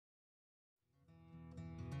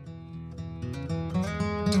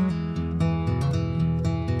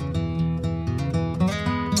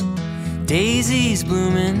daisies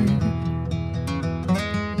blooming,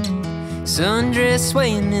 sundress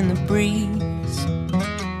swaying in the breeze.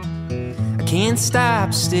 I can't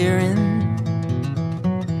stop staring.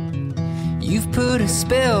 You've put a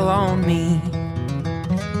spell on me,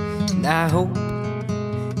 and I hope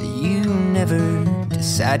that you never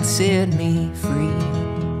decide to set me free.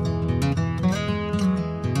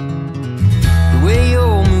 The way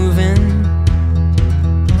you're moving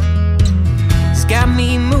has got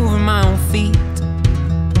me moving my own feet.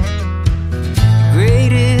 The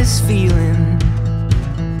greatest feeling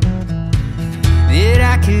that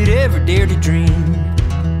I could ever dare to dream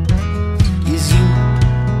is you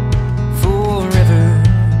forever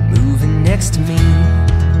moving next to me.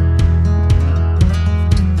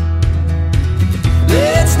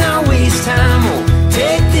 Let's not waste time, or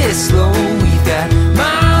take this slow. We've got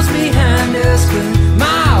miles behind us, but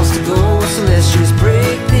miles to go. So let's just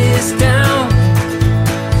break this down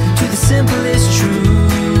to the simplest truth.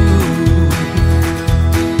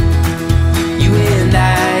 You and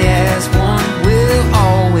I as one will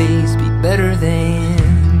always be better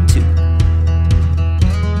than two.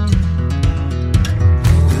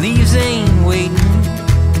 The leaves ain't waiting,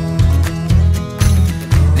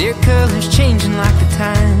 their colors changing like the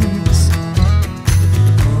times.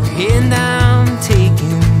 And I'm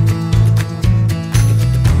taking,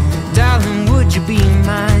 darling, would you be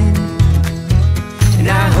mine? And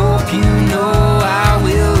I hope you know I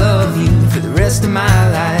will love you for the rest of my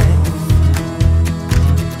life.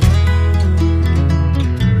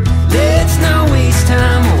 Let's not waste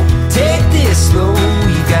time, or take this slow.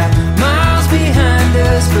 We've got miles behind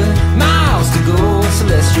us, but miles to go. So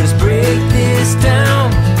let's just break this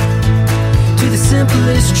down to the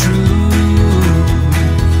simplest truth.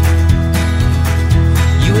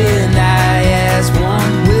 You and I as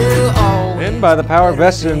one will always. And by the power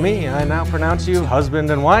vested in me, I now pronounce you husband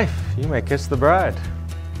and wife. You may kiss the bride.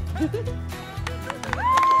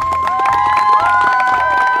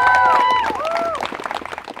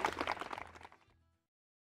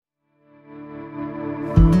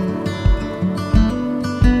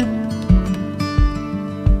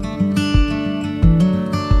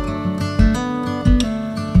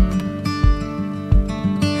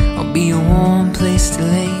 I'll be a warm place to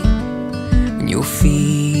lay when you're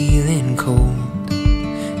feeling cold,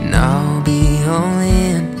 and I'll be all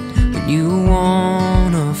in when you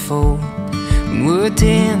wanna fold. When we're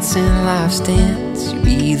dancing life's dance, you'll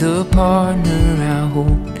be the partner I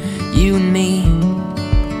hold. You and me,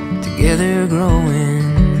 together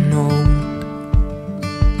growing old.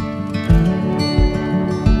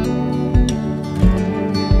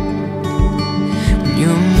 When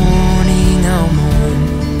you're mourning, I'll mourn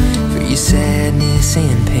for your sadness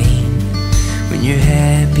and pain. When you're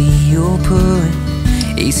happy, you'll put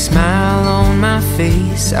a smile on my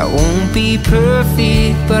face. I won't be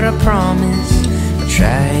perfect, but I promise I'll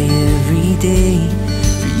try every day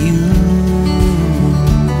for you.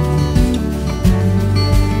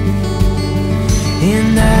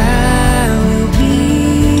 And I will be,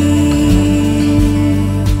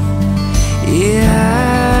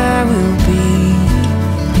 yeah, I will be,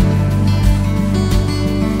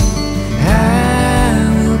 I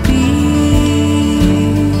will be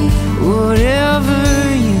whatever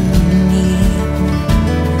you need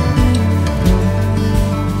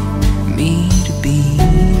me to be.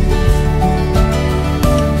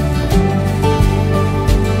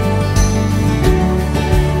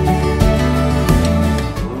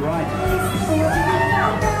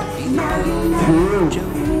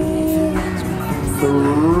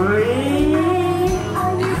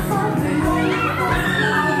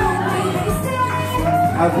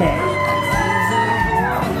 Okay.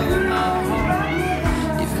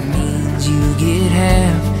 If it means you get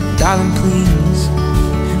half, darling, please,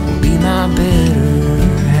 will be my better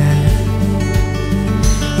half.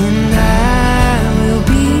 And